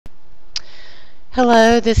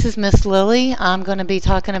Hello, this is Miss Lily. I'm going to be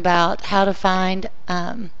talking about how to find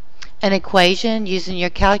an equation using your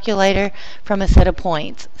calculator from a set of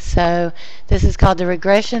points. So this is called the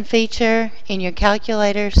regression feature in your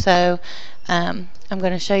calculator. So I'm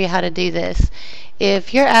going to show you how to do this.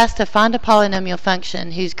 If you're asked to find a polynomial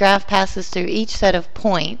function whose graph passes through each set of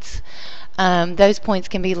points, those points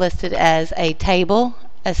can be listed as a table,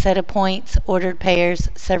 a set of points, ordered pairs,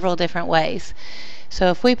 several different ways. So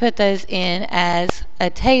if we put those in as a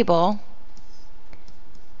table,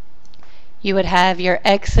 you would have your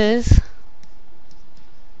x's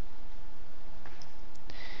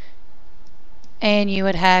and you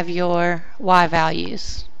would have your y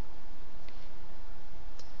values.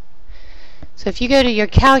 So if you go to your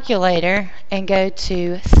calculator and go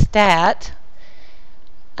to Stat,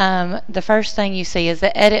 the first thing you see is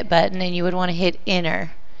the Edit button, and you would want to hit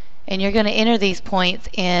Enter. And you're going to enter these points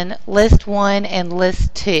in list 1 and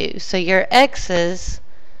list 2. So your x's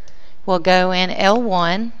will go in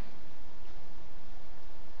L1,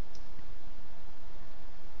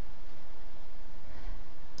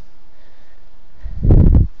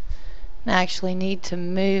 I actually need to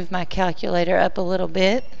move my calculator up a little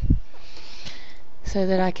bit so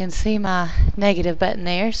that I can see my negative button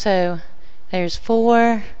there. So there's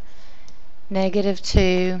 4,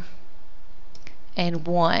 -2, and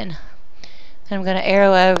 1. And I'm going to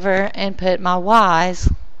arrow over and put my y's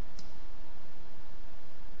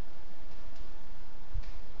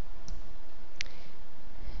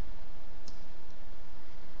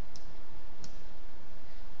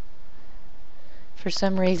for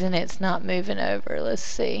some reason it's not moving over. Let's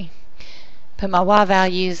see. Put my y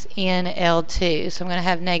values in L2. So I'm going to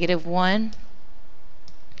have -1,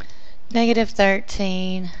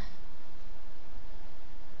 -13,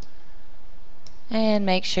 and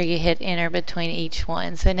make sure you hit enter between each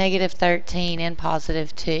one. So -13 and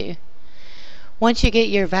 +2. Once you get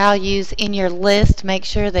your values in your list, make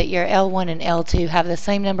sure that your L1 and L2 have the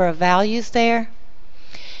same number of values there.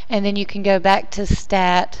 And then you can go back to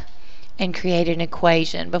Stat and create an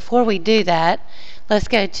equation. Before we do that, let's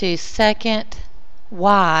go to second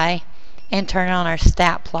Y and turn on our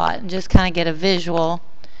stat plot and just kind of get a visual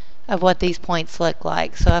of what these points look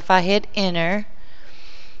like. So if I hit enter,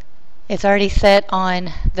 it's already set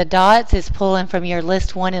on the dots. It's pulling from your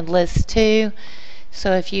list 1 and list 2.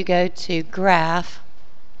 So if you go to graph,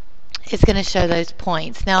 it's going to show those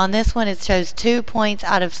points. Now on this one it shows 2 points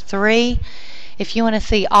out of 3. If you want to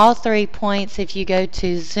see all 3 points, if you go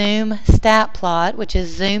to zoom stat plot, which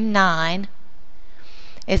is zoom 9,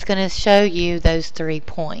 it's going to show you those 3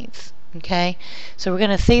 points. Okay, so we're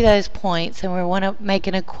going to see those points and we want to make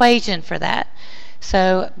an equation for that.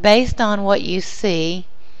 So based on what you see,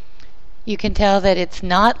 you can tell that it's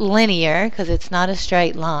not linear because it's not a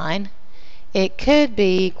straight line. It could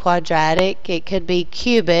be quadratic, it could be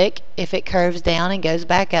cubic if it curves down and goes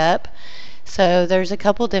back up. So there's a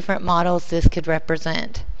couple different models this could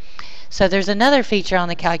represent. So there's another feature on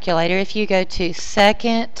the calculator. If you go to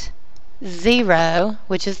second 0,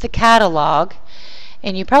 which is the catalog,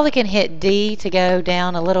 and you probably can hit D to go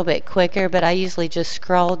down a little bit quicker, but I usually just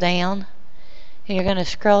scroll down. And you're going to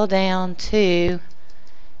scroll down to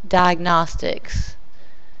diagnostics.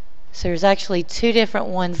 So there's actually 2 different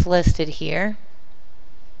ones listed here.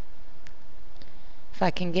 If I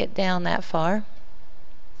can get down that far.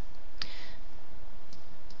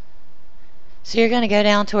 So you're going to go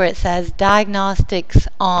down to where it says diagnostics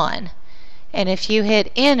on. And if you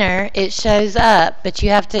hit enter, it shows up, but you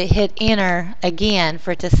have to hit enter again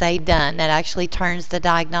for it to say done. That actually turns the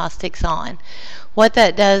diagnostics on. What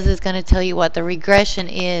that does is going to tell you what the regression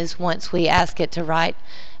is once we ask it to write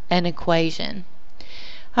an equation.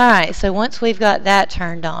 Alright, so once we've got that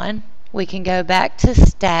turned on, we can go back to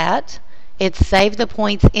Stat. It's saved the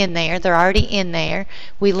points in there. They're already in there.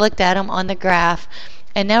 We looked at them on the graph.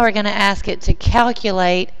 And now we're going to ask it to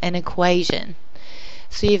calculate an equation.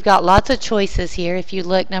 So you've got lots of choices here. If you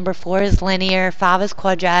look, number 4 is linear, 5 is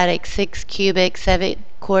quadratic, 6 cubic, 7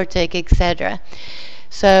 quartic, etc.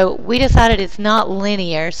 So we decided it's not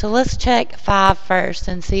linear. So let's check 5 first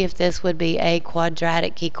and see if this would be a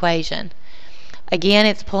quadratic equation. Again,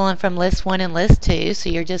 it's pulling from list 1 and list 2, so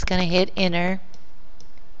you're just going to hit enter.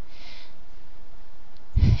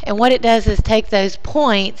 And what it does is take those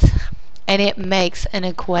points and it makes an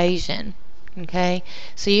equation. Okay,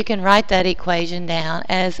 so you can write that equation down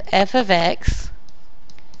as f of x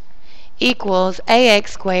equals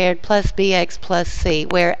ax squared plus bx plus c,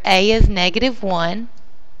 where a is -1,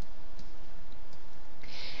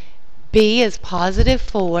 b is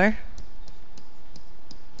 +4,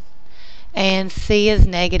 and c is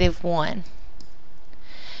 -1.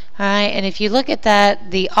 Alright, and if you look at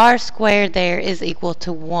that, the r squared there is equal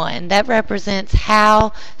to 1. That represents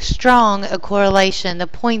how strong a correlation the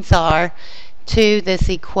points are to this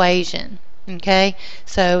equation. Okay,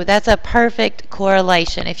 so that's a perfect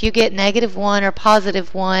correlation. If you get -1 or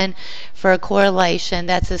 +1 for a correlation,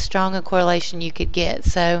 that's as strong a correlation you could get.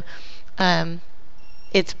 So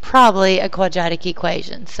it's probably a quadratic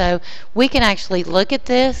equation. So we can actually look at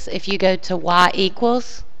this if you go to y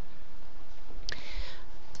equals.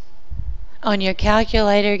 On your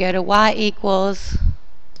calculator, go to y equals,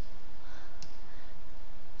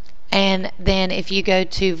 and then if you go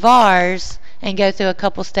to vars and go through a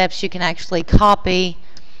couple steps, you can actually copy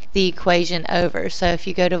the equation over. So if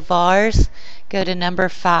you go to vars, go to number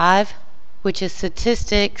 5, which is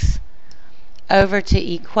statistics, over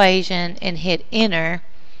to equation, and hit enter,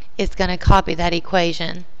 it's going to copy that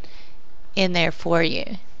equation in there for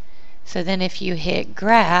you. So then if you hit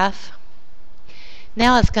graph,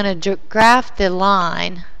 now it's going to graph the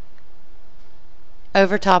line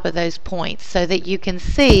over top of those points so that you can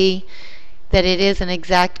see that it is an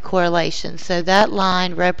exact correlation. So that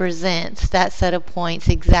line represents that set of points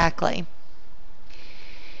exactly.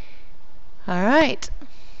 Alright,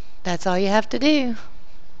 that's all you have to do.